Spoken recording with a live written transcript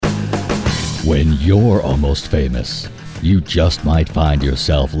When you're almost famous, you just might find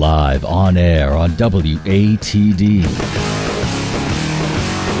yourself live on air on WATD.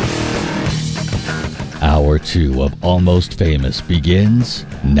 Hour 2 of Almost Famous begins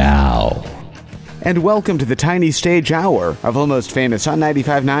now. And welcome to the Tiny Stage Hour of Almost Famous on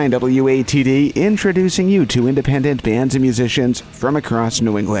 95.9 WATD, introducing you to independent bands and musicians from across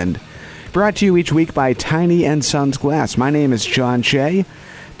New England. Brought to you each week by Tiny & Sons Glass. My name is John Shea.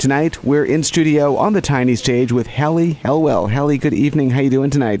 Tonight, we're in studio on the Tiny Stage with Halley Elwell. Halley, good evening. How you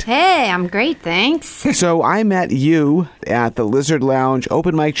doing tonight? Hey, I'm great, thanks. So I met you at the Lizard Lounge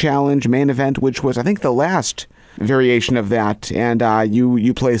Open Mic Challenge main event, which was, I think, the last variation of that. And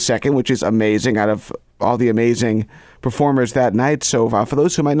you placed second, which is amazing, out of all the amazing performers that night. So for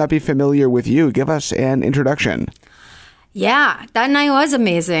those who might not be familiar with you, give us an introduction. Yeah, that night was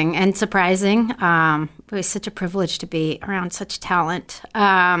amazing and surprising. It was such a privilege to be around such talent.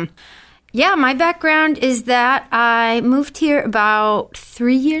 My background is that I moved here about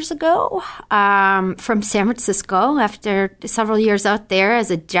 3 years ago from San Francisco after several years out there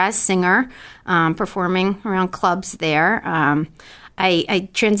as a jazz singer, performing around clubs there. I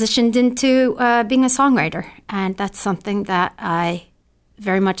transitioned into being a songwriter, and that's something that I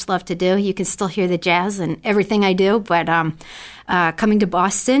very much love to do. You can still hear the jazz in everything I do, but coming to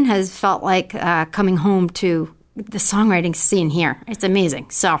Boston has felt like coming home to the songwriting scene here. It's amazing.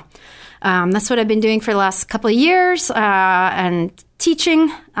 So that's what I've been doing for the last couple of years, and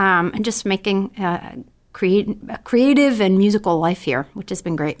teaching and just making a creative and musical life here, which has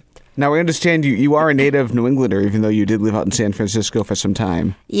been great. Now, I understand you are a native New Englander, even though you did live out in San Francisco for some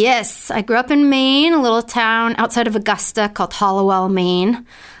time. Yes, I grew up in Maine, a little town outside of Augusta called Halley, Maine.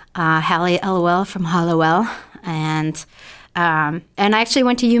 Halley Elwell from Halley. And I actually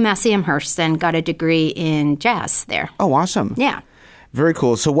went to UMass Amherst and got a degree in jazz there. Oh, awesome. Yeah. Very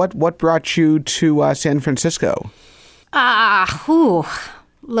cool. So what brought you to San Francisco?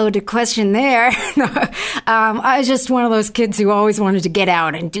 Loaded question there. I was just one of those kids who always wanted to get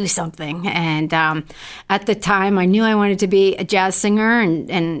out and do something. And at the time, I knew I wanted to be a jazz singer,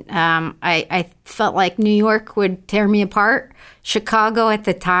 and I felt like New York would tear me apart. Chicago at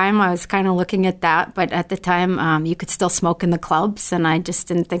the time, I was kind of looking at that. But at the time, you could still smoke in the clubs, and I just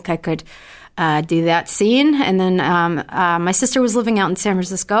didn't think I could do that scene. And then my sister was living out in San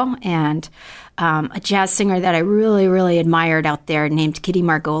Francisco, and a jazz singer that I really, really admired out there named Kitty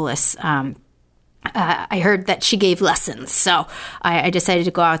Margolis. I heard that she gave lessons, so I decided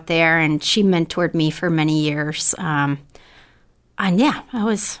to go out there, and she mentored me for many years. It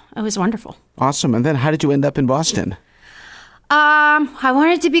was wonderful. Awesome. And then how did you end up in Boston? I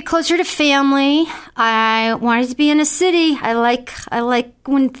wanted to be closer to family. I wanted to be in a city. I like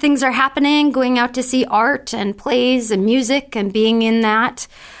when things are happening, going out to see art and plays and music and being in that.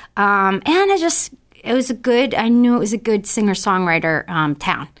 I knew it was a good singer-songwriter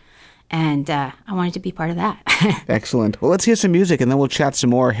town, and I wanted to be part of that. Excellent. Well, let's hear some music, and then we'll chat some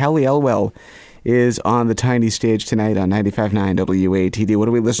more. Halley Elwell is on the Tiny Stage tonight on 95.9 WATD. What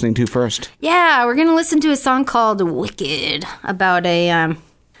are we listening to first? Yeah, we're going to listen to a song called Wicked about a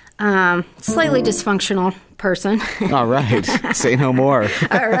slightly dysfunctional person. All right. Say no more.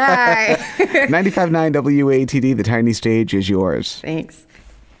 All right. 95.9 WATD, the Tiny Stage is yours. Thanks.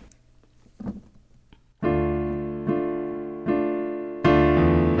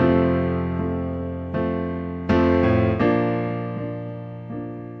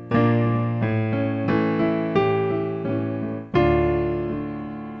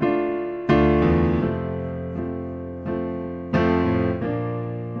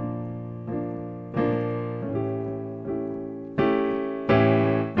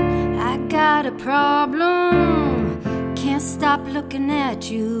 Got a problem, can't stop looking at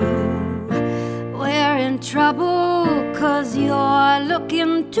you. We're in trouble, 'cause you're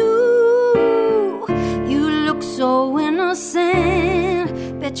looking too. You look so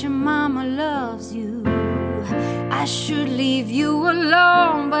innocent, bet your mama loves you. I should leave you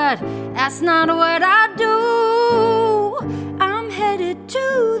alone, but that's not what I do. I'm headed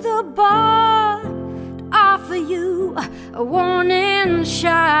to the bar to offer you a warning shot.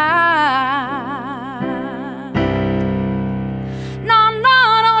 No,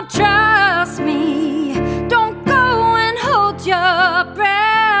 don't trust me. Don't go and hold your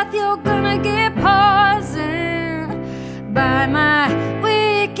breath. You're gonna get poisoned by my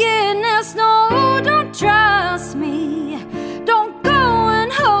wickedness. No, don't trust me. Don't go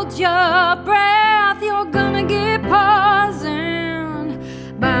and hold your breath. You're gonna get poisoned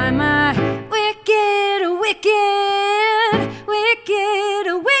by my wicked, wicked, wicked,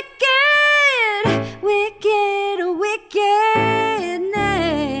 wicked, wicked, wickedness.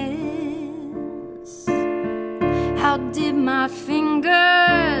 How did my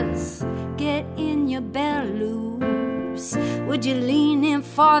fingers get in your bell loops? Would you lean in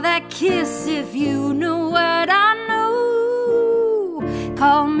for that kiss if you knew what I knew?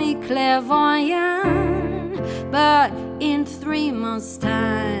 Call me clairvoyant, but in 3 months'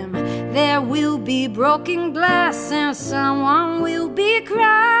 time there will be broken glass and someone will be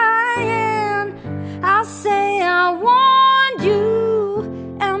crying. I'll say I warned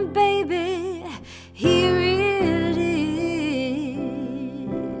you, and baby, here it is.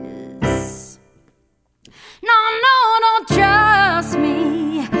 No, don't trust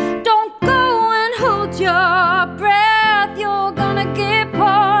me. Don't go and hold your breath. You're gonna get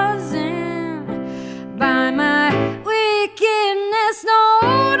poisoned by my wickedness.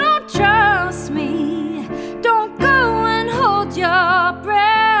 No, don't trust me. Don't go and hold your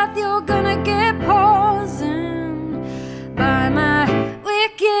breath. You're gonna get poisoned by my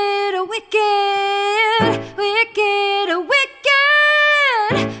wicked, wicked, wicked,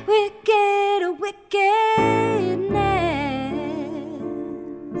 wicked, wicked, wickedness.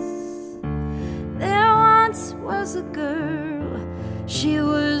 There once was a girl, she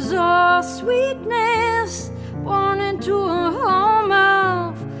was all sweetness, born into a home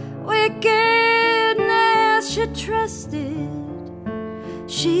of wickedness. She trusted,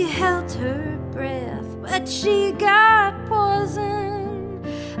 she held her breath, but she got poisoned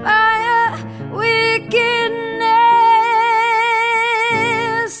by a wickedness.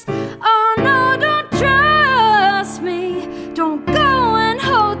 Oh no, don't trust me. Don't go and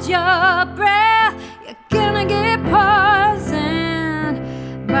hold your breath. You're gonna get poisoned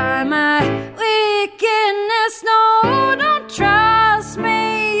by my wickedness. No, don't trust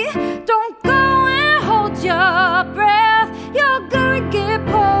me. Don't go and hold your breath. You're gonna get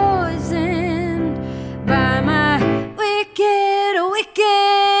poisoned by my wicked,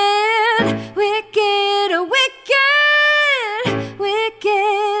 wicked, wicked, wicked,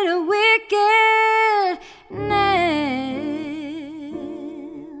 wicked, wickedness.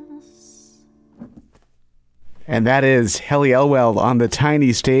 And that is Halley Elwell on the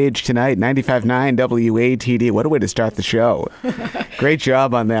tiny stage tonight, 95.9 WATD. What a way to start the show. Great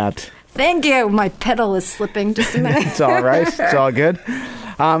job on that. Thank you. My pedal is slipping just a minute. It's all right. It's all good.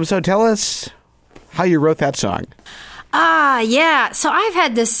 So tell us how you wrote that song. Yeah. So I've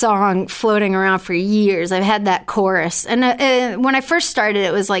had this song floating around for years. I've had that chorus. And when I first started,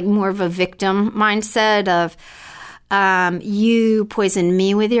 it was like more of a victim mindset of, you poisoned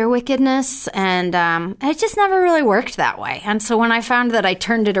me with your wickedness. And it just never really worked that way. And so when I found that I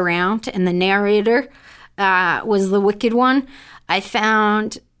turned it around and the narrator was the wicked one, I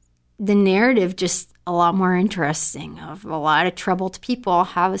found the narrative just a lot more interesting. Of a lot of troubled people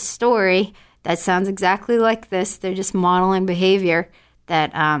have a story that sounds exactly like this. They're just modeling behavior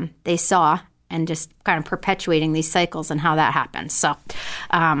that they saw and just kind of perpetuating these cycles and how that happens. So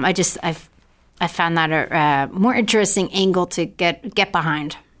I found that a more interesting angle to get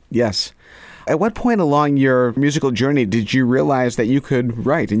behind. Yes. At what point along your musical journey did you realize that you could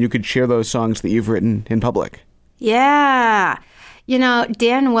write and you could share those songs that you've written in public? Yeah. You know,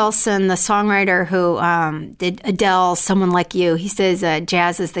 Dan Wilson, the songwriter who did Adele's Someone Like You, he says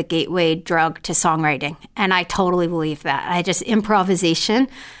jazz is the gateway drug to songwriting. And I totally believe that. Improvisation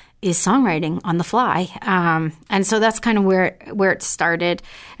is songwriting on the fly. And so that's kind of where it started.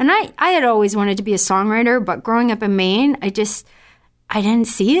 And I had always wanted to be a songwriter, but growing up in Maine, I didn't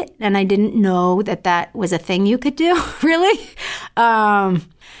see it. And I didn't know that was a thing you could do, really. And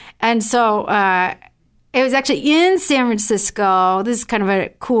so it was actually in San Francisco. This is kind of a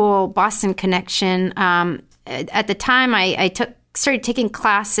cool Boston connection. At the time, I started taking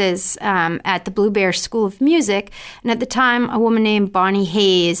classes at the Blue Bear School of Music. And at the time, a woman named Bonnie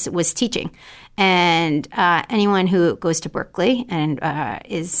Hayes was teaching. And anyone who goes to Berkeley and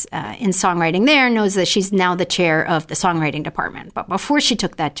is in songwriting there knows that she's now the chair of the songwriting department. But before she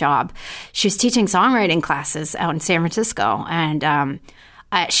took that job, she was teaching songwriting classes out in San Francisco. And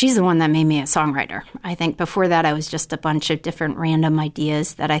she's the one that made me a songwriter. I think before that, I was just a bunch of different random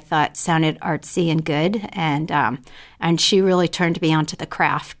ideas that I thought sounded artsy and good, and she really turned me onto the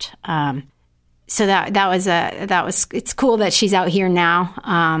craft. So it's cool that she's out here now,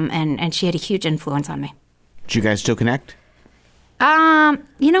 and she had a huge influence on me. Do you guys still connect? You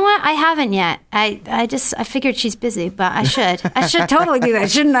know what? I haven't yet. I figured she's busy, but I should. I should totally do that,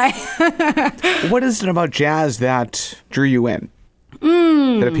 shouldn't I? What is it about jazz that drew you in?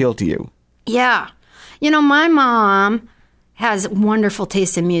 That appealed to you? Yeah. You know, my mom has wonderful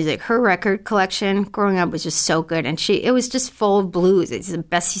taste in music. Her record collection growing up was just so good. And it was just full of blues. It's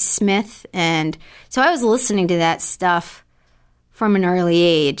Bessie Smith. And so I was listening to that stuff from an early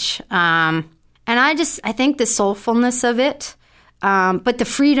age. And And I think the soulfulness of it, but the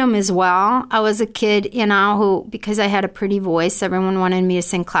freedom as well. I was a kid, who, because I had a pretty voice, everyone wanted me to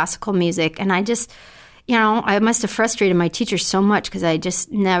sing classical music. And I just, I must have frustrated my teachers so much because I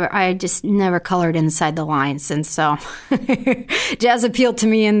just never colored inside the lines. And so jazz appealed to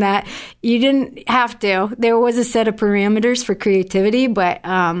me in that you didn't have to. There was a set of parameters for creativity, but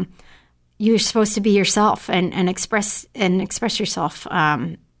you're supposed to be yourself and express yourself.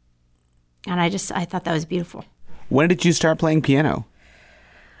 And I thought that was beautiful. When did you start playing piano?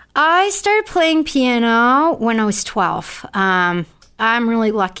 I started playing piano when I was 12. I'm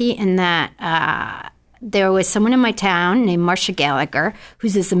really lucky in that there was someone in my town named Marcia Gallagher,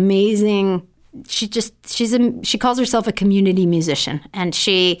 who's this amazing. She calls herself a community musician, and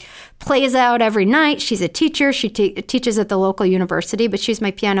she plays out every night. She's a teacher. She teaches at the local university, but she's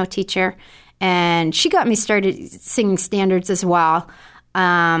my piano teacher, and she got me started singing standards as well.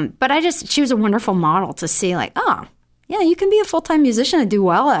 But she was a wonderful model to see, like, oh, yeah, you can be a full-time musician and do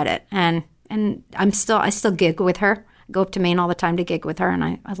well at it. And I still gig with her. I go up to Maine all the time to gig with her, and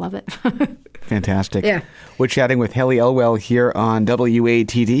I love it. Fantastic. Yeah. We're chatting with Halley Elwell here on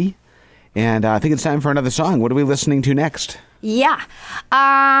WATD, and I think it's time for another song. What are we listening to next? Yeah.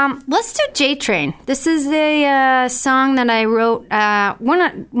 Let's do J-Train. This is a song that I wrote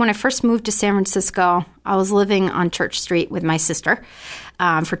when I first moved to San Francisco. I was living on Church Street with my sister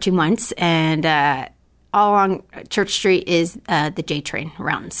for 2 months, and all along Church Street is the J-Train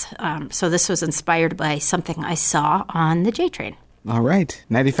runs. So this was inspired by something I saw on the J-Train. All right.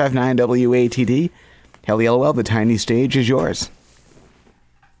 95.9 WATD. Halley Elwell, the tiny stage is yours.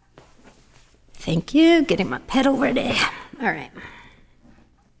 Thank you. Getting my pedal ready. All right.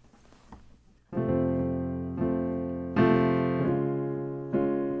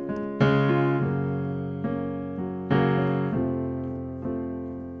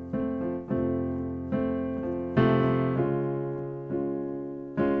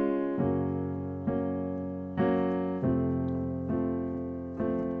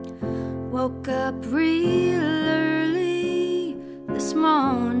 Woke up real early this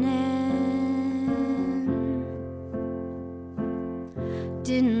morning.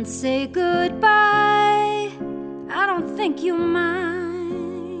 Didn't say goodbye. I don't think you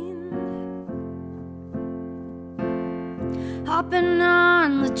mind. Hopping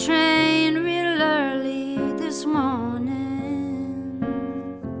on the train real early this morning.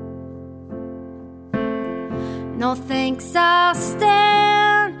 No thanks, I'll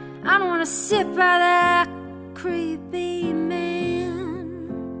stand. I don't want to sit by that creepy man.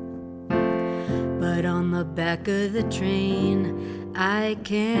 But on the back of the train, I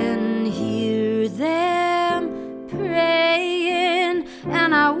can hear them praying,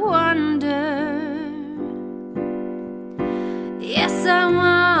 and I wonder, yes, I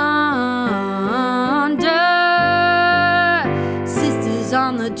wonder, sisters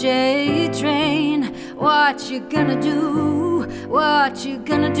on the J train, what you gonna do? What you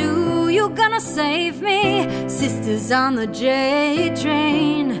gonna do? You gonna save me? Sisters on the J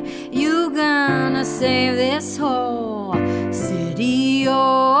train, you gonna save this whole city?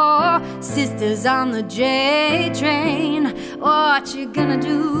 Oh, sisters on the J train, what you gonna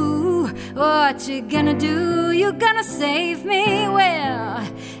do? What you gonna do? You gonna save me? Well,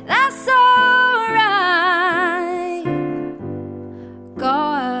 that's alright. Go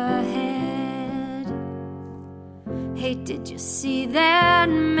ahead. Hey, did you see that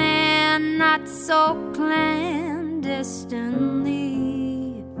man not so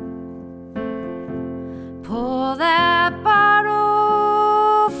clandestinely pull that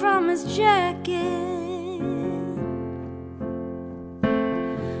bottle from his jacket?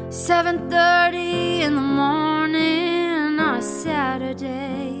 7:30 in the morning on a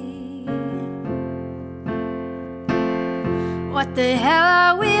Saturday. What the hell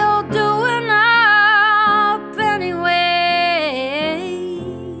are we all doing up anyway?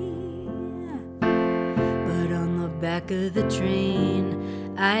 But on the back of the train,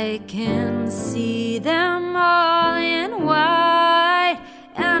 I can see them all in white,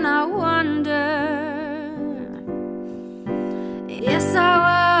 and I wonder, yes, I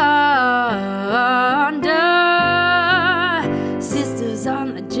wonder, sisters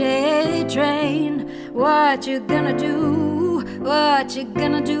on the J train, what you gonna do? What you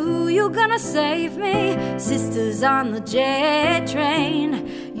gonna do? You gonna save me? Sisters on the J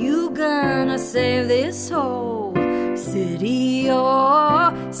train, you gonna save this whole city?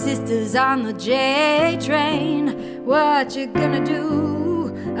 Oh, sisters on the J train, what you gonna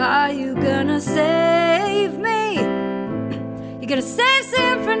do? Are you gonna save me? You're gonna save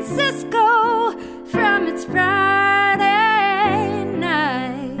San Francisco from its Friday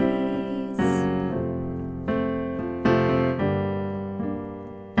nights.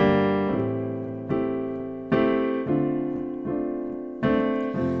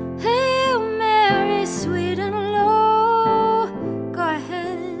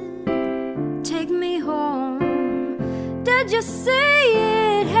 did you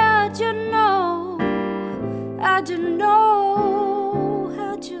say it? How'd you know? How'd you know?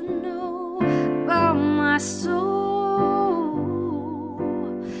 How'd you know about my soul?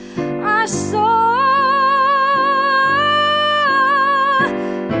 My soul.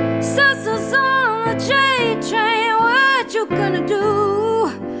 Sisters on the J train, what you gonna do?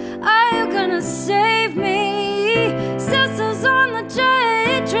 Are you gonna save me? Sisters on the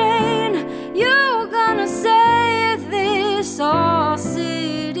J train, you gonna save this all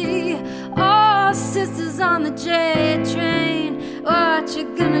city? Oh, sisters on the J train, what you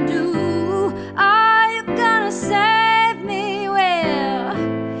gonna do? Are you gonna save me? Well,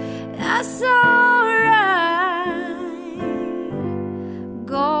 that's alright.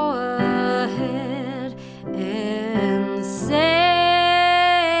 Go ahead and save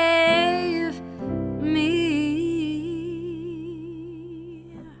me.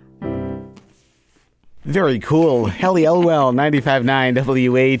 Very cool. Halley Elwell, 95.9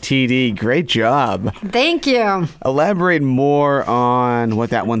 WATD. Great job. Thank you. Elaborate more on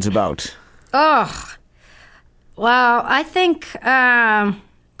what that one's about. Oh, well, I think I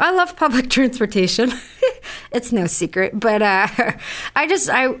love public transportation. It's no secret, but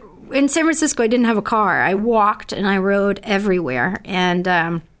in San Francisco, I didn't have a car. I walked and I rode everywhere.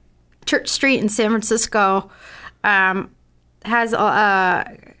 And Church Street in San Francisco has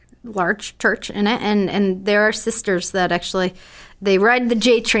a large church in it, and there are sisters that actually they ride the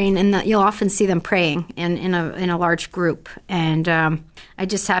J train, and that you'll often see them praying in a large group. And I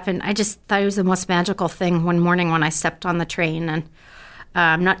just thought it was the most magical thing one morning when I stepped on the train, and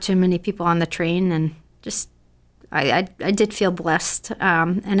not too many people on the train, and just I did feel blessed.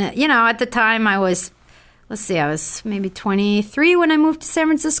 And at the time I was maybe 23 when I moved to San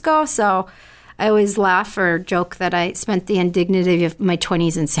Francisco, so I always laugh or joke that I spent the indignity of my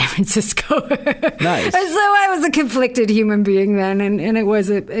 20s in San Francisco. Nice. So I was a conflicted human being then, and it was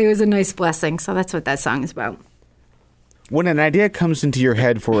a nice blessing. So that's what that song is about. When an idea comes into your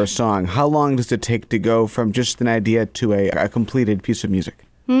head for a song, how long does it take to go from just an idea to a completed piece of music?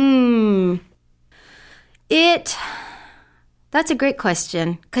 That's a great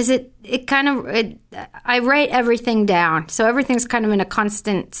question, because I write everything down, so everything's kind of in a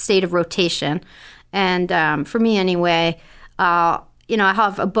constant state of rotation. And for me anyway, I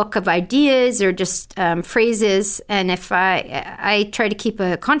have a book of ideas or just phrases, and if I try to keep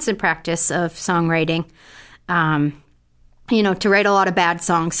a constant practice of songwriting, to write a lot of bad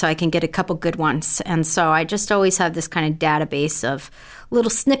songs so I can get a couple good ones. And so I just always have this kind of database of little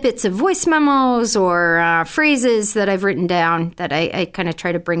snippets of voice memos or phrases that I've written down that I kind of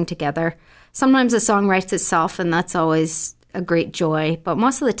try to bring together. Sometimes the song writes itself, and that's always a great joy. But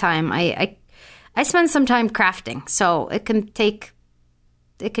most of the time, I spend some time crafting. So it can take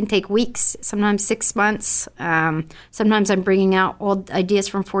weeks, sometimes 6 months. Sometimes I'm bringing out old ideas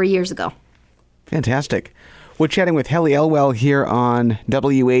from 4 years ago. Fantastic. We're chatting with Halley Elwell here on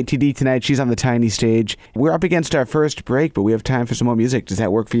WATD tonight. She's on the tiny stage. We're up against our first break, but we have time for some more music. Does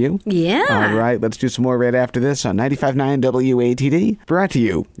that work for you? Yeah. All right, let's do some more right after this on 95.9 WATD. Brought to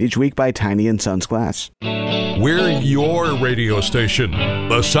you each week by Tiny & Sons Glass. We're your radio station,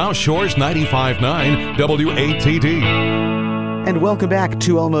 the South Shore's 95.9 WATD. And welcome back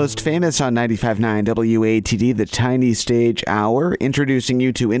to Almost Famous on 95.9 WATD, the Tiny Stage Hour, introducing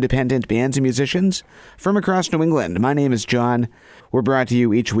you to independent bands and musicians from across New England. My name is John. We're brought to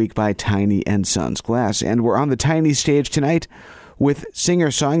you each week by Tiny & Sons Glass, and we're on the Tiny Stage tonight with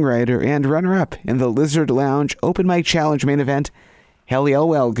singer-songwriter and runner-up in the Lizard Lounge Open Mic Challenge main event, Halley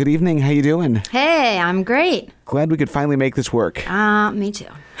Elwell. Good evening. How you doing? Hey, I'm great. Glad we could finally make this work. Me too.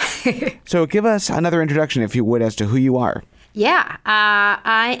 So give us another introduction, if you would, as to who you are. Yeah,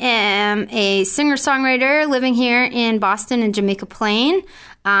 I am a singer-songwriter living here in Boston and Jamaica Plain.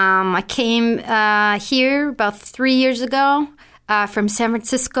 I came here about 3 years ago from San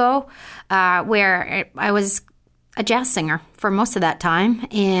Francisco, where I was a jazz singer for most of that time,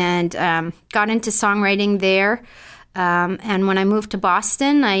 and got into songwriting there. And when I moved to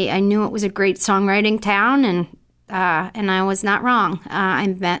Boston, I knew it was a great songwriting town, and I was not wrong. I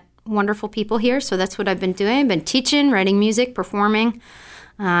met wonderful people here, so that's what I've been doing. I've been teaching, writing music, performing,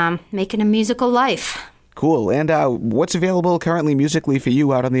 making a musical life. Cool. And what's available currently musically for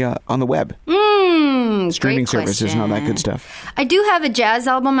you out on the web? Streaming services and all that good stuff. I do have a jazz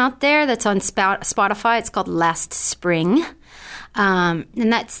album out there that's on Spotify. It's called Last Spring. And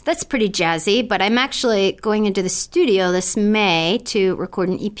that's pretty jazzy, but I'm actually going into the studio this May to record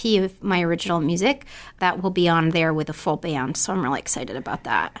an EP of my original music that will be on there with a full band, so I'm really excited about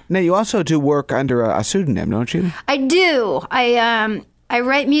that. Now, you also do work under a pseudonym, don't you? I do. I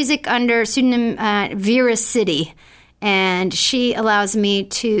write music under pseudonym Vera City, and she allows me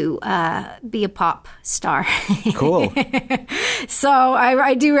to be a pop star. Cool. So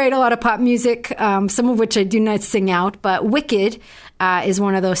I do write a lot of pop music, some of which I do not sing out, but Wicked is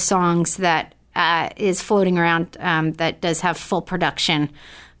one of those songs that is floating around that does have full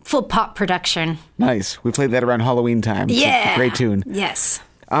pop production. Nice. We played that around Halloween time. Yeah. It's a great tune. Yes.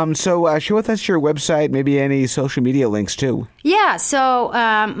 So share with us your website, maybe any social media links too. Yeah, so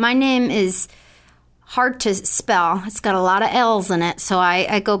my name is hard to spell. It's got a lot of L's in it, so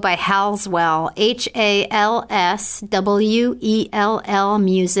I go by Halswell, HALSWELL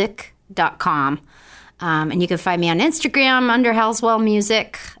music.com. And you can find me on Instagram under Halswell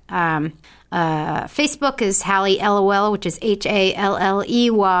Music. Facebook is Halley Elwell, which is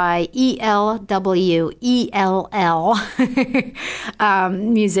HALLEYELLELL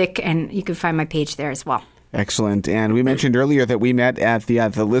music, and you can find my page there as well. Excellent. And we mentioned earlier that we met at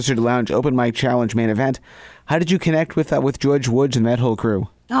the Lizard Lounge Open Mic Challenge main event. How did you connect with George Woods and that whole crew?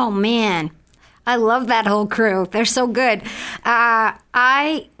 Oh, man. I love that whole crew. They're so good.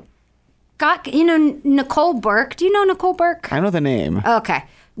 I got, Nicole Burke. Do you know Nicole Burke? I know the name. Okay.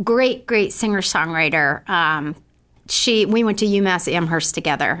 Great singer-songwriter. We went to UMass Amherst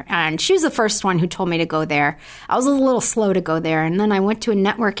together, and she was the first one who told me to go there. I was a little slow to go there, and then I went to a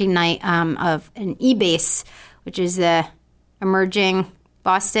networking night of an eBase, which is the emerging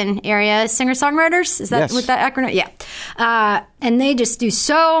Boston area singer-songwriters. Is that Yes. what that acronym? Yeah. And they just do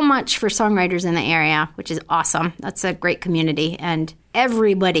so much for songwriters in the area, which is awesome. That's a great community, and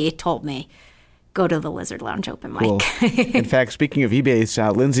everybody told me, go to the Lizard Lounge Open Mic. Cool. In fact, speaking of eBase,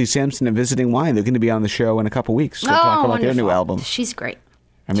 Lindsay Sampson and Visiting Wine, they're going to be on the show in a couple weeks to talk about their new album. She's great.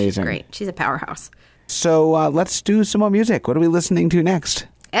 Amazing. She's great. She's a powerhouse. So let's do some more music. What are we listening to next?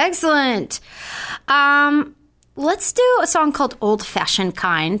 Excellent. Let's do a song called Old Fashioned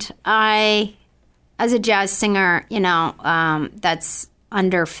Kind. As a jazz singer, that's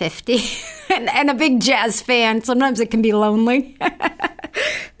under 50 and a big jazz fan, sometimes it can be lonely.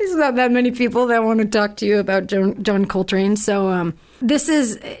 There's not that many people that want to talk to you about John Coltrane. So this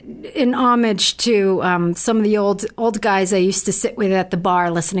is in homage to some of the old guys I used to sit with at the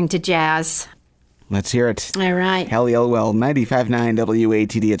bar listening to jazz. Let's hear it. All right. Halley Elwell, 95.9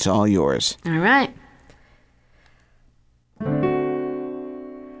 WATD. It's all yours. All right.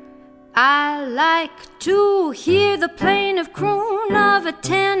 I like to hear the plaintive croon of a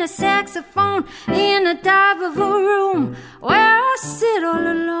tenor saxophone in a dive of a room where I sit all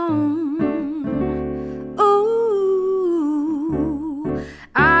alone. Ooh,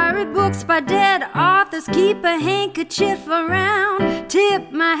 I read books by dead authors, keep a handkerchief around,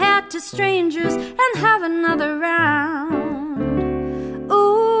 tip my hat to strangers and have another round.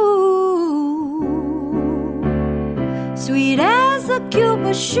 Ooh, sweet as a cube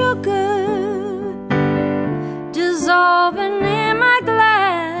of sugar dissolving in my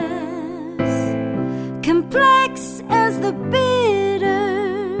glass, complex as the bitters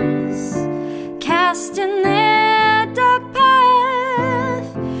casting their dark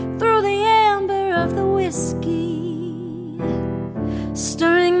path through the amber of the whiskey,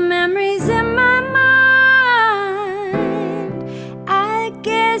 stirring memories in my mind. I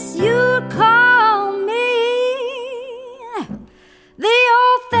guess you'd call me the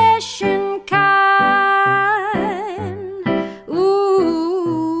old-fashioned kind.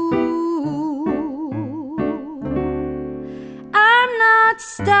 Ooh, I'm not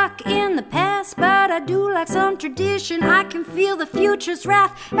stuck in the past, but I do like some tradition. I can feel the future's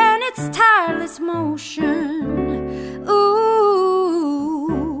wrath and its tireless motion.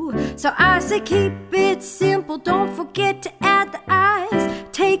 Ooh, so I say keep it simple, don't forget to add the ice.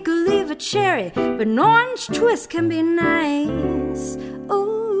 Take or leave a cherry, but an orange twist can be nice. Ooh,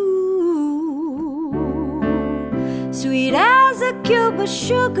 sweet as a cube of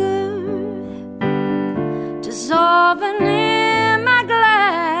sugar dissolving in my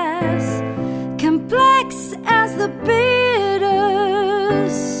glass, complex as the bitters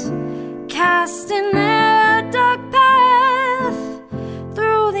casting their dark path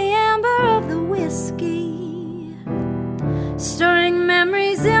through the amber of the whiskey, stirring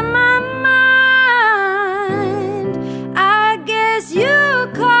memories in my mind. I guess you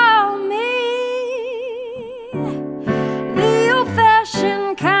call me the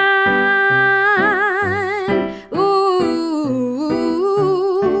old-fashioned kind. Ooh,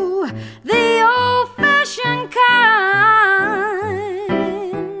 the old-fashioned kind.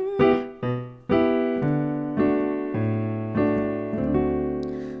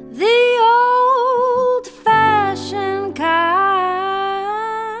 The old-fashioned kind.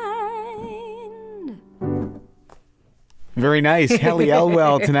 Very nice. Halley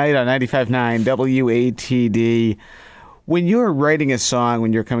Elwell tonight on 95.9 WATD. When you're writing a song,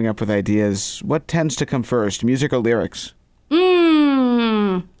 when you're coming up with ideas, what tends to come first, music or lyrics?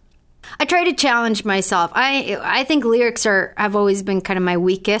 I try to challenge myself. I think lyrics have always been kind of my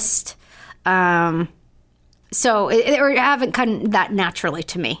weakest. Or haven't come that naturally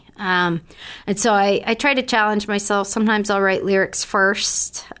to me. And so I try to challenge myself. Sometimes I'll write lyrics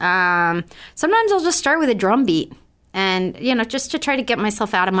first. Sometimes I'll just start with a drum beat and, just to try to get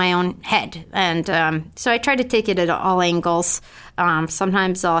myself out of my own head. And so I try to take it at all angles.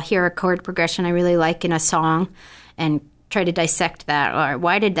 Sometimes I'll hear a chord progression I really like in a song and try to dissect that, or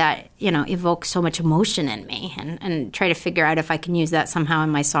why did that, evoke so much emotion in me, and try to figure out if I can use that somehow in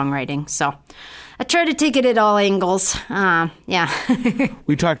my songwriting. So I try to take it at all angles.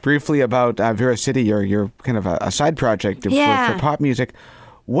 We talked briefly about Vera City, your kind of a side project for pop music.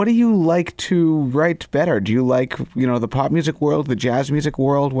 What do you like to write better? Do you like, the pop music world, the jazz music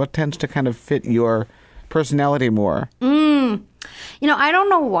world? What tends to kind of fit your personality more? I don't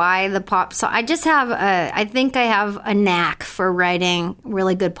know why the pop song. I just have I think I have a knack for writing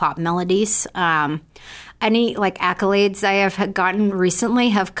really good pop melodies. Any accolades I have gotten recently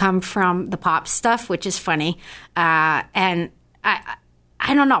have come from the pop stuff, which is funny. And I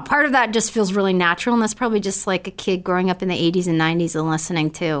don't know. Part of that just feels really natural, and that's probably just like a kid growing up in the 80s and 90s and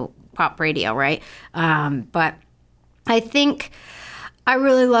listening to pop radio, right? But I think I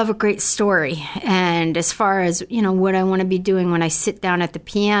really love a great story. And as far as, what I want to be doing when I sit down at the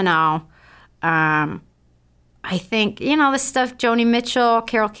piano, I think, the stuff, Joni Mitchell,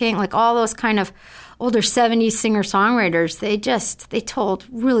 Carole King, all those kind of older 70s singer-songwriters, they told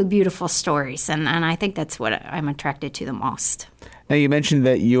really beautiful stories. And I think that's what I'm attracted to the most. Now, you mentioned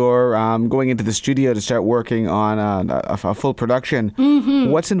that you're going into the studio to start working on a full production.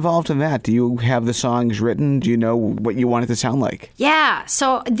 Mm-hmm. What's involved in that? Do you have the songs written? Do you know what you want it to sound like? Yeah.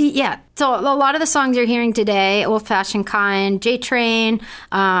 So a lot of the songs you're hearing today, Old Fashioned Kind, J-Train,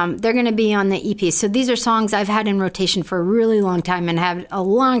 they're going to be on the EP. So these are songs I've had in rotation for a really long time and have a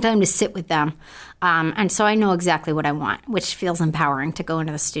long time to sit with them. And so I know exactly what I want, which feels empowering to go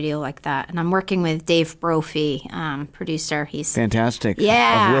into the studio like that. And I'm working with Dave Brophy, producer. He's fantastic.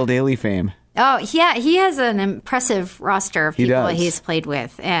 Yeah. Of Will Dailey fame. Oh, yeah. He has an impressive roster of people that he's played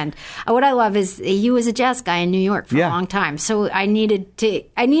with. And what I love is he was a jazz guy in New York for a long time. So I needed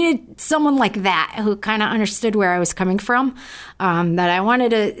someone like that who kind of understood where I was coming from. That I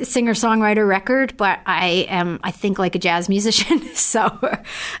wanted a singer-songwriter record, but I think like a jazz musician. So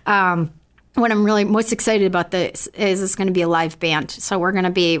what I'm really most excited about this is it's going to be a live band. So we're going to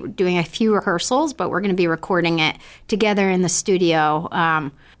be doing a few rehearsals, but we're going to be recording it together in the studio,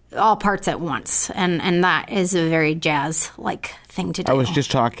 all parts at once. And that is a very jazz-like thing to do. I was just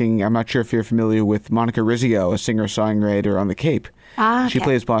talking, I'm not sure if you're familiar with Monica Rizzio, a singer-songwriter on the Cape. Okay. She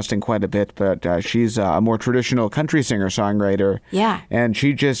plays Boston quite a bit, but she's a more traditional country singer-songwriter. Yeah. And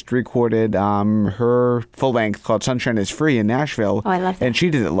she just recorded her full-length called Sunshine is Free in Nashville. Oh, I love that. And she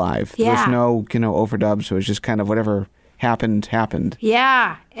did it live. Yeah. There's no, overdubs. It was just kind of whatever happened.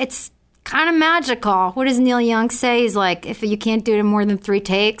 Yeah. It's kind of magical. What does Neil Young say? He's like, if you can't do it in more than 3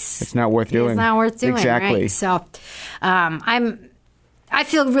 takes, it's not worth doing. It's not worth doing, exactly. Right? So I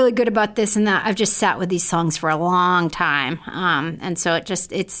feel really good about this, and that I've just sat with these songs for a long time, and so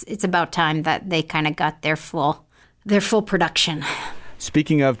it's about time that they kind of got their full production.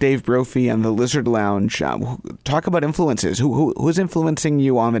 Speaking of Dave Brophy and the Lizard Lounge, talk about influences. Who's influencing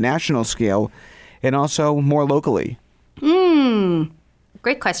you on the national scale, and also more locally?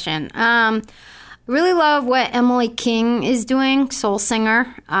 Great question. I really love what Emily King is doing, soul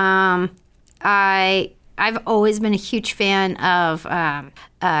singer. I've always been a huge fan of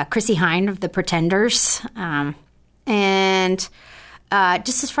Chrissie Hynde of the Pretenders, and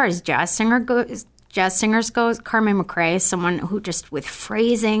just as far as jazz singers goes, Carmen McRae is someone who just with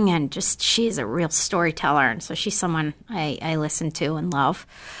phrasing and just she is a real storyteller, and so she's someone I listen to and love.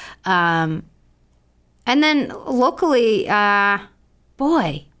 And then locally, I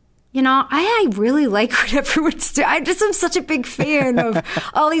really like what everyone's doing. I'm such a big fan of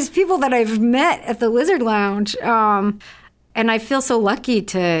all these people that I've met at the Lizard Lounge. And I feel so lucky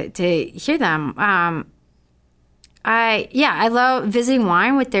to hear them. I love Visiting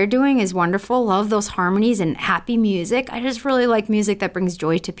Wine. What they're doing is wonderful. Love those harmonies and happy music. I just really like music that brings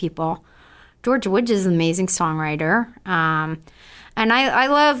joy to people. George Woods is an amazing songwriter. And I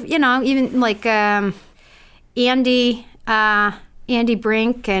love, even like Andy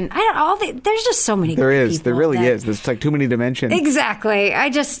Brink, and there's just so many there people. There really is. There's like too many to mention. Exactly.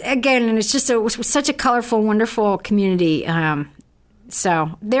 And it's just such a colorful, wonderful community.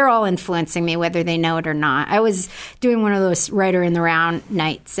 So they're all influencing me, whether they know it or not. I was doing one of those Writer in the Round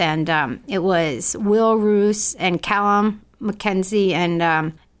nights, and it was Will Roos and Callum McKenzie and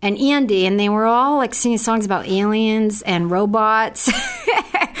Andy, and they were all like singing songs about aliens and robots.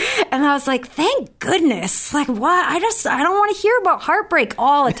 And I was like, thank goodness. Like, what? I don't want to hear about heartbreak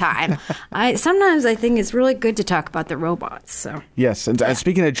all the time. Sometimes I think it's really good to talk about the robots. So yes, and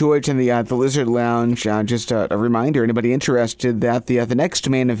speaking of George and the Lizard Lounge, just a reminder, anybody interested that the next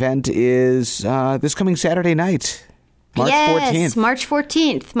main event is this coming Saturday night. March 14th. March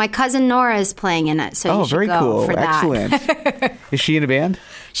 14th. My cousin Nora is playing in it, so you should very go cool. for that. Excellent. Is she in a band?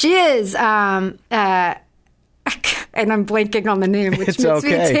 She is. And I'm blanking on the name, which makes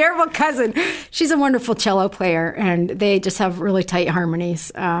me a terrible cousin. She's a wonderful cello player, and they just have really tight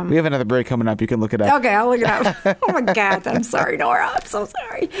harmonies. We have another break coming up. You can look it up. Okay, I'll look it up. Oh, my God. I'm sorry, Nora. I'm so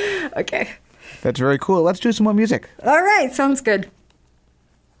sorry. Okay. That's very cool. Let's do some more music. All right. Sounds good.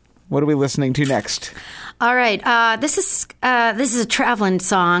 What are we listening to next? All right. This is a traveling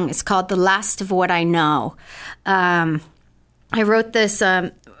song. It's called The Last of What I Know. I wrote this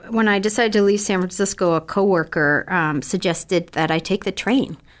when I decided to leave San Francisco. A coworker suggested that I take the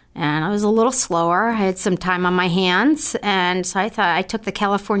train. And I was a little slower. I had some time on my hands. And so I thought I took the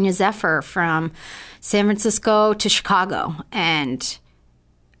California Zephyr from San Francisco to Chicago. And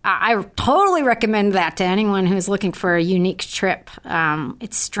I totally recommend that to anyone who's looking for a unique trip.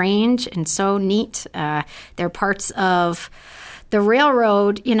 It's strange and so neat. There are parts of the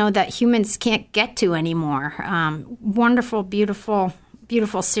railroad, that humans can't get to anymore. Wonderful, beautiful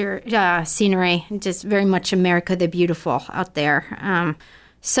scenery. Just very much America the Beautiful out there.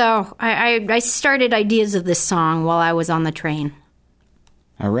 So I started ideas of this song while I was on the train.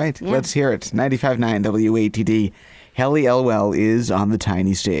 All right, Let's hear it. 95.9 WATD. Halley Elwell is on the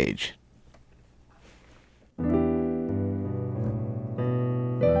tiny stage.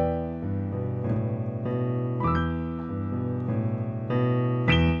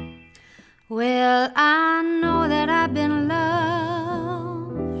 Well, I know that I've been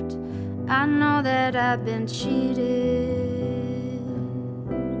loved. I know that I've been cheated.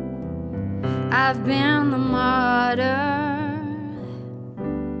 I've been the martyr,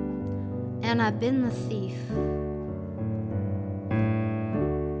 and I've been the thief.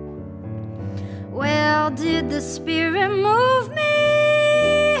 Well, did the Spirit move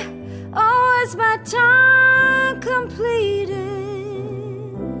me, or was my time completed?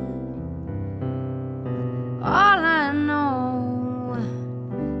 All I know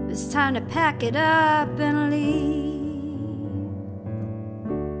is time to pack it up and leave.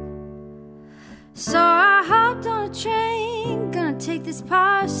 So I hopped on a train, gonna take this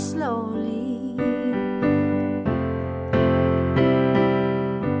part slowly.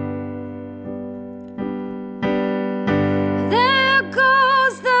 There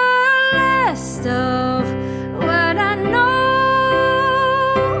goes the last of what I know,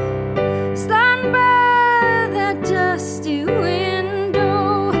 sliding by that dusty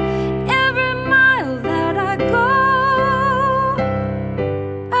window. Every mile that I go,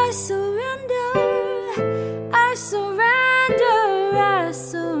 I surrender, I surrender, I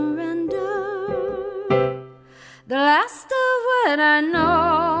surrender. The last of what I know.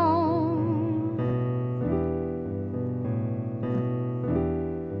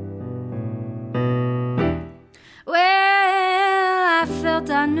 Well, I felt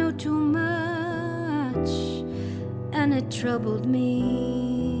I knew too much, and it troubled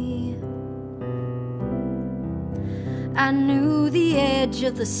me. I knew the edge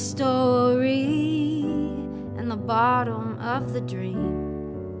of the story and the bottom of the dream.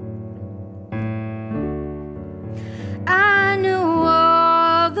 I knew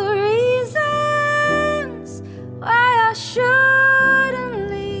all the reasons why I shouldn't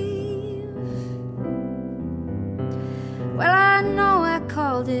leave. Well, I know I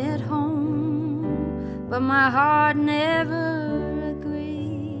called it home, but my heart never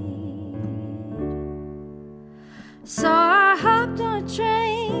agreed. So I hopped on a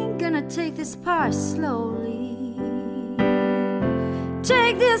train, gonna take this part slowly.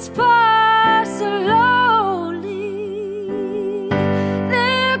 Take this part slowly.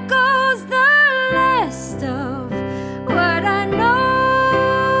 There goes the last of what I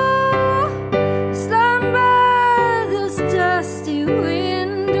know, sliding by this dusty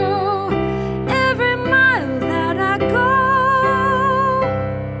window. Every mile that I go,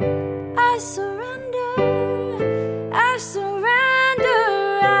 I surrender, I surrender,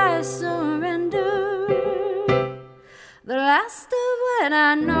 I surrender. The last of what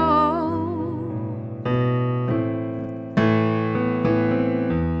I know.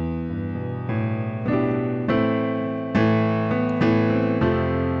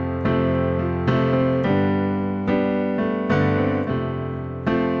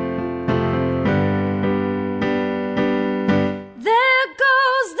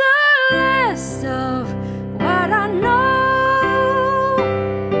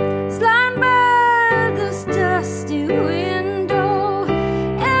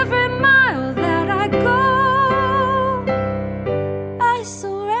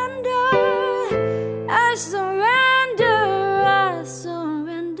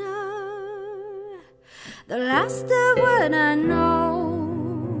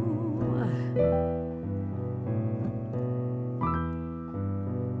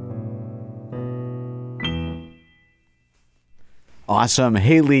 Awesome.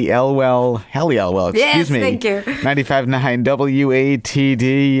 Halley Elwell, excuse me. Thank you. 95.9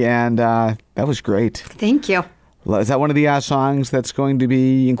 WATD, and that was great. Thank you. Is that one of the songs that's going to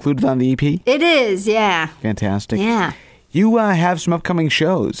be included on the EP? It is, yeah. Fantastic. Yeah. You have some upcoming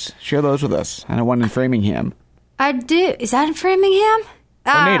shows. Share those with us. I know one in Framingham. I do. Is that in Framingham?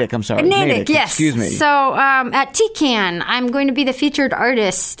 Natick, I'm sorry. Natick, yes. Excuse me. So at TCAN, I'm going to be the featured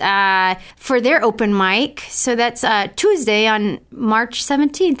artist for their open mic. So that's Tuesday on March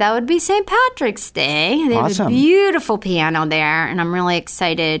 17th. That would be St. Patrick's Day. They have Awesome. a beautiful piano there, and I'm really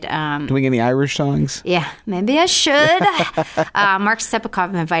excited. Doing any Irish songs? Yeah, maybe I should. Mark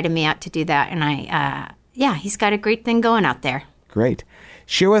Stepakov invited me out to do that, and he's got a great thing going out there. Great.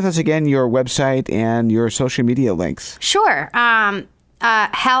 Share with us again your website and your social media links. Sure.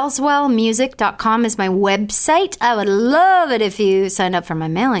 Hallswellmusic.com is my website. I would love it if you signed up for my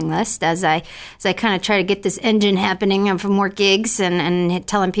mailing list as I kind of try to get this engine happening and for more gigs and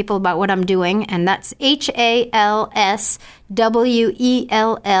telling people about what I'm doing. And that's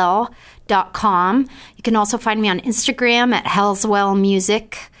HALSWELL.com. You can also find me on Instagram at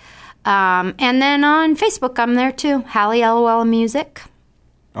Hallswellmusic. And then on Facebook, I'm there too, Halley Elwell Music.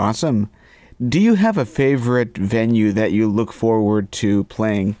 Awesome. Do you have a favorite venue that you look forward to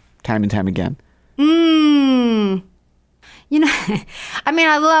playing time and time again? You know, I mean,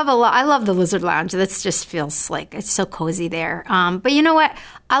 I love the Lizard Lounge. That just feels like it's so cozy there. But you know what?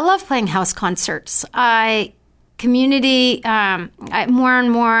 I love playing house concerts. More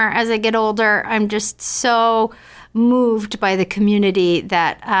and more as I get older, I'm just so moved by the community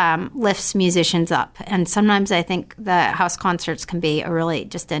that lifts musicians up. And sometimes I think the house concerts can be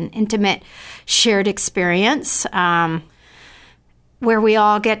just an intimate, shared experience where we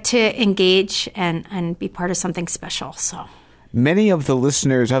all get to engage and be part of something special. So Many of the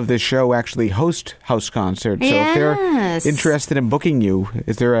listeners of this show actually host house concerts. So if they're interested in booking you,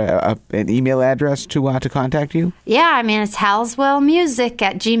 is there an email address to contact you? Yeah, I mean, it's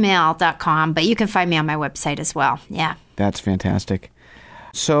hallswellmusic@gmail.com, but you can find me on my website as well. Yeah. That's fantastic.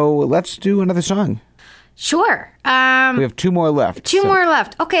 So let's do another song. Sure. We have two more left. Two more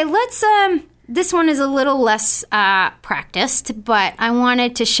left. Okay, let's... This one is a little less practiced, but I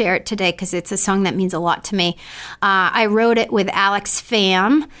wanted to share it today because it's a song that means a lot to me. I wrote it with Alex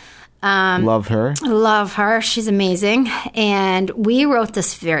Pham. Love her. Love her. She's amazing. And we wrote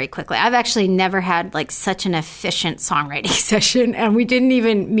this very quickly. I've actually never had like such an efficient songwriting session, and we didn't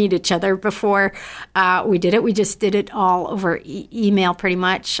even meet each other before we did it. We just did it all over email pretty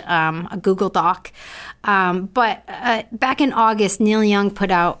much, a Google Doc. But back in August, Neil Young put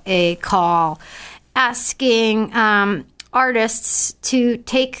out a call asking artists to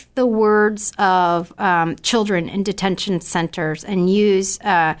take the words of children in detention centers and use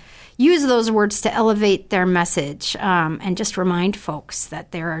those words to elevate their message and just remind folks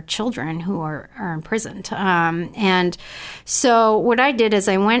that there are children who are imprisoned. And so what I did is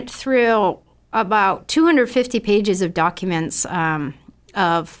I went through about 250 pages of documents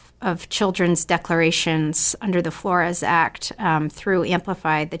of children's declarations under the Flores Act through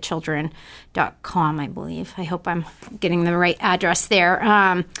amplifythechildren.com, I believe. I hope I'm getting the right address there.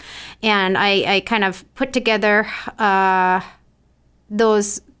 And I kind of put together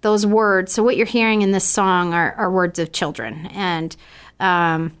those words. So what you're hearing in this song are words of children. And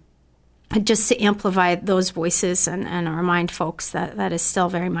just to amplify those voices and remind folks that is still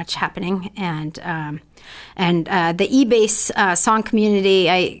very much happening. And the eBase song community,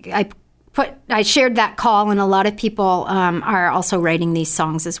 I shared that call, and a lot of people are also writing these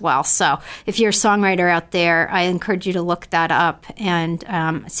songs as well. So if you're a songwriter out there, I encourage you to look that up and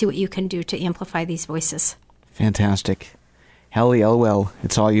see what you can do to amplify these voices. Fantastic. Halley Elwell,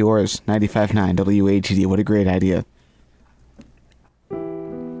 it's all yours. 95.9 WATD. What a great idea.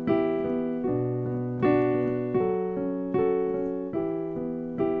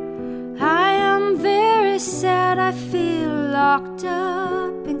 Sad, I feel locked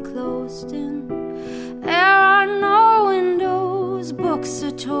up and closed in. There are no windows, books or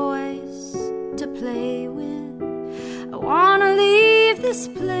toys to play with. I wanna leave this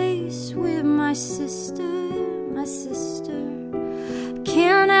place with my sister.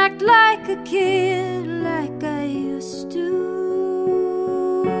 Can't act like a kid like I used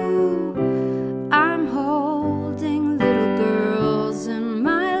to. I'm holding little girls in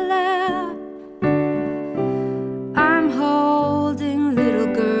my lap. I'm holding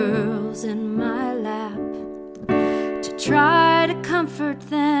little girls in my lap to try to comfort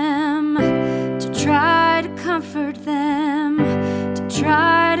them, to try to comfort them, to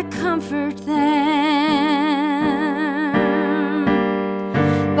try to comfort them.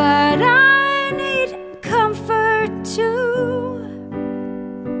 But I need comfort too.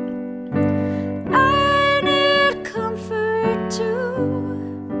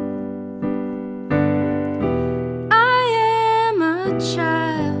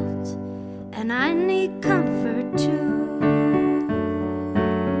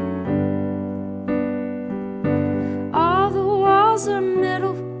 the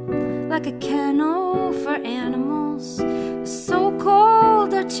middle, like a kennel for animals. So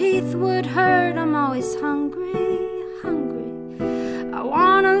cold our teeth would hurt. I'm always hungry, hungry. I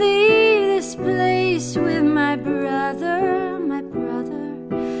wanna leave this place with my brother, my brother.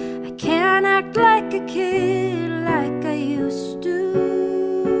 I can't act like a kid like I used to.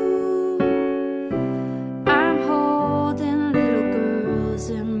 I'm holding little girls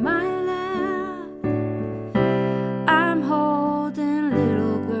in my lap. I'm holding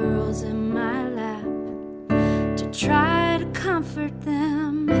little girls in my lap to try to comfort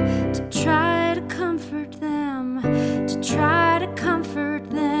them, to try to comfort them, to try to comfort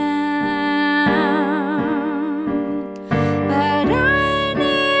them. But I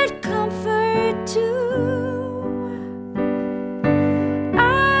need comfort too.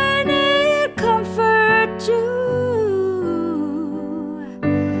 I need comfort too.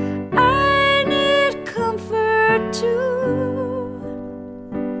 I need comfort too.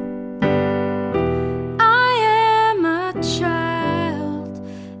 I am a child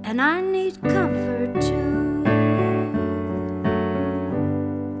and I need comfort too.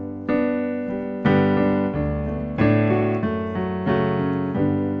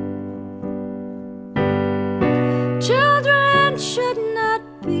 Children should not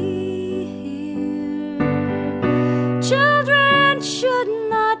be here. Children should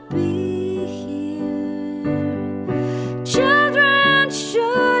not be here. Children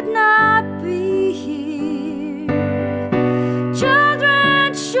should not be here.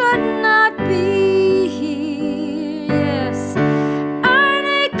 Children should not be here. Yes, I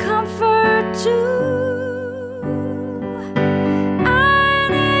need comfort too. I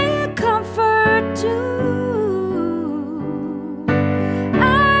need comfort too.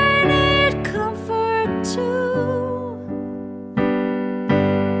 I need comfort too.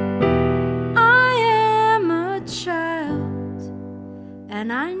 I am a child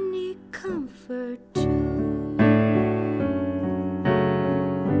and I need comfort too.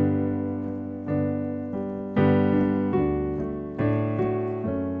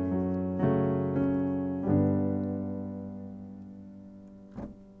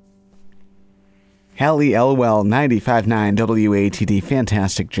 Halley Elwell, 95.9 WATD.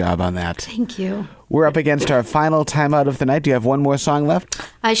 Fantastic job on that. Thank you. We're up against our final timeout of the night. Do you have one more song left?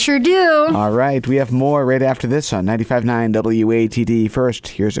 I sure do. All right. We have more right after this on 95.9 WATD. First,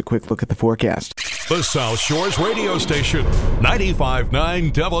 here's a quick look at the forecast. The South Shores radio station,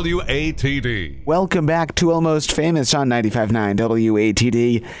 95.9 WATD. Welcome back to Almost Famous on 95.9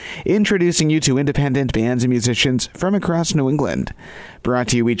 WATD, introducing you to independent bands and musicians from across New England. Brought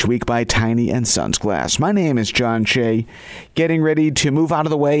to you each week by Tiny and Sons Glass. My name is John Shea, getting ready to move out of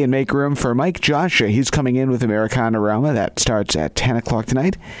the way and make room for Mike Joshua. He's coming in with Americana-Rama. That starts at 10 o'clock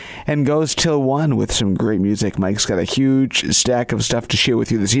tonight and goes till 1 with some great music. Mike's got a huge stack of stuff to share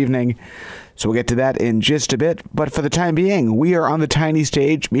with you this evening, so we'll get to that in just a bit. But for the time being, we are on the tiny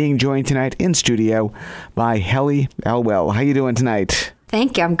stage, being joined tonight in studio by Halley Elwell. How you doing tonight?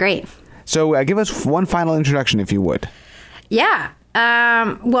 Thank you. I'm great. So give us one final introduction, if you would. Yeah.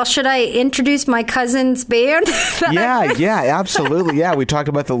 Well, should I introduce my cousin's band? Yeah, absolutely. Yeah, we talked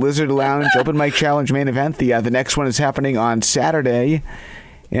about the Lizard Lounge Open Mic Challenge main event. The next one is happening on Saturday.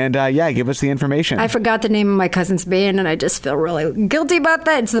 And give us the information. I forgot the name of my cousin's band, and I just feel really guilty about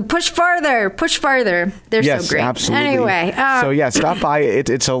that. It's the Push Farther. Push Farther. They're so great. Absolutely. Anyway, stop by.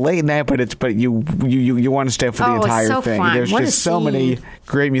 It's a late night, but you want to stay for the entire so thing. Fun. There's what just so many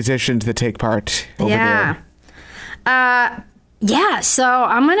great musicians that take part over there. Yeah, so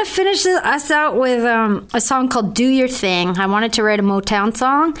I'm going to finish us out with a song called Do Your Thing. I wanted to write a Motown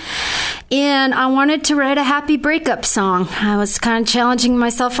song, and I wanted to write a happy breakup song. I was kind of challenging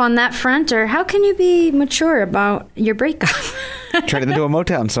myself on that front, or how can you be mature about your breakup? Turn it into a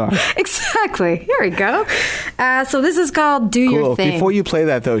Motown song. Exactly. Here we go. So this is called Do Your Thing. Before you play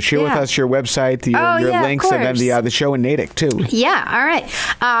that, though, share with us your website, your links, and then the show in Natick, too. Yeah, all right.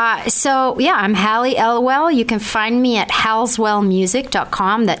 I'm Halley Elwell. You can find me at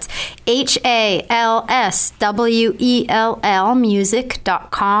halswellmusic.com. That's HALSWELL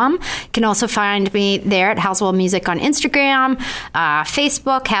music.com. You can also find me there at Halswell Music on Instagram,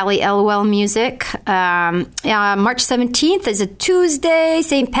 Facebook, Halley Elwell Music. March 17th is a Tuesday,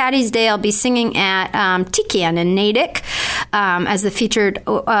 St. Patty's Day. I'll be singing at Tican in Natick as the featured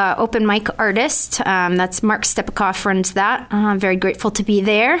open mic artist. That's Mark Stepikoff runs that. I'm very grateful to be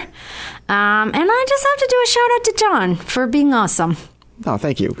there. And I just have to do a shout out to John for being awesome. Oh,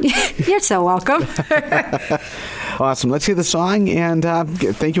 thank you. You're so welcome. Awesome. Let's hear the song, and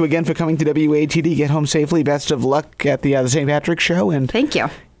thank you again for coming to WATD. Get home safely. Best of luck at the St. Patrick's show. And thank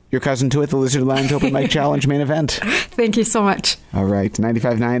you. your cousin to it, the Lizard Lounge Open Mic Challenge main event. Thank you so much. All right,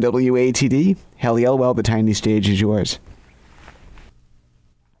 95.9 WATD. Halley Elwell, the tiny stage is yours.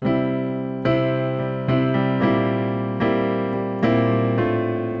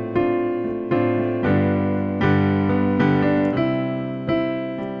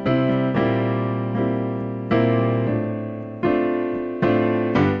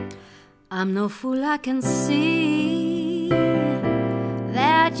 I'm no fool, I can see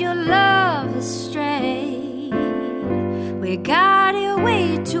that your love is straight. We got here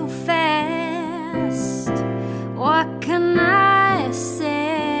way too fast. What can I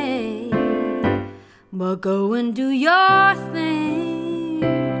say? But go and do your thing,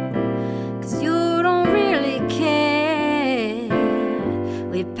 'cause you don't really care.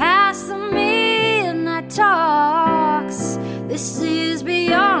 We passed the midnight talks. This is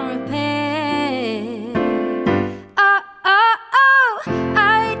beyond repair.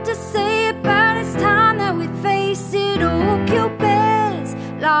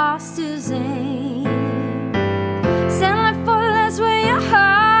 Lost his aim. Sound like foolish when your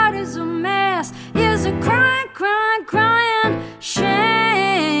heart is a mess. Is a crying, crying, crying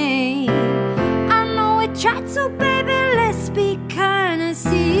shame. I know we tried, so baby, let's be kind and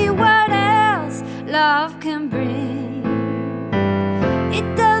see what else love can bring. It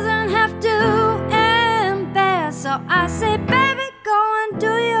doesn't have to end bad, so I say, baby, go and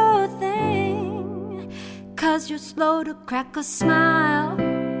do your thing. 'Cause you're slow to crack a smile,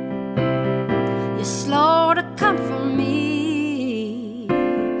 you're slow to comfort me,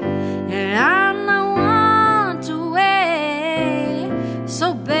 and I'm not one to wait.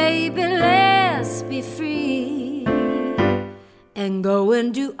 So baby, let's be free and go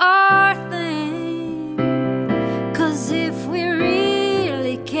and do our thing. 'Cause if we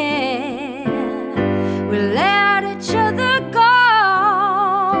really care, we'll let each other go,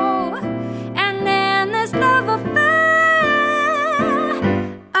 and then there's love affair.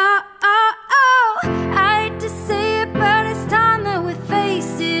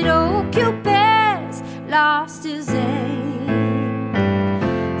 Lost his aim.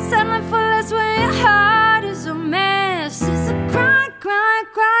 Sounding foolish when your heart is a mess. It's a crying, crying,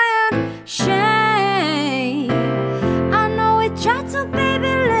 crying shame. I know we tried, so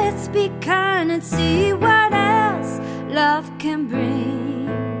baby, let's be kind and see what else love can bring.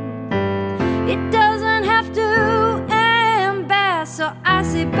 It doesn't have to end bad, so I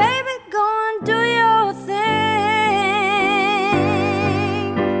say, baby, go and do your thing.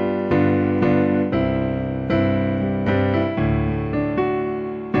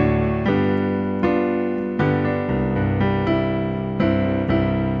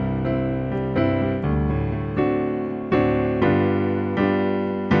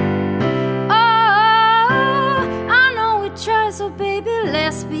 So baby,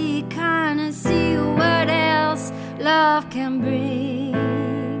 let's be kind and see what else love can bring.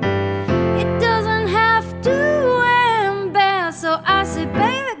 It doesn't have to end bad, so I say,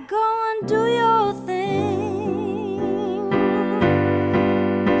 baby,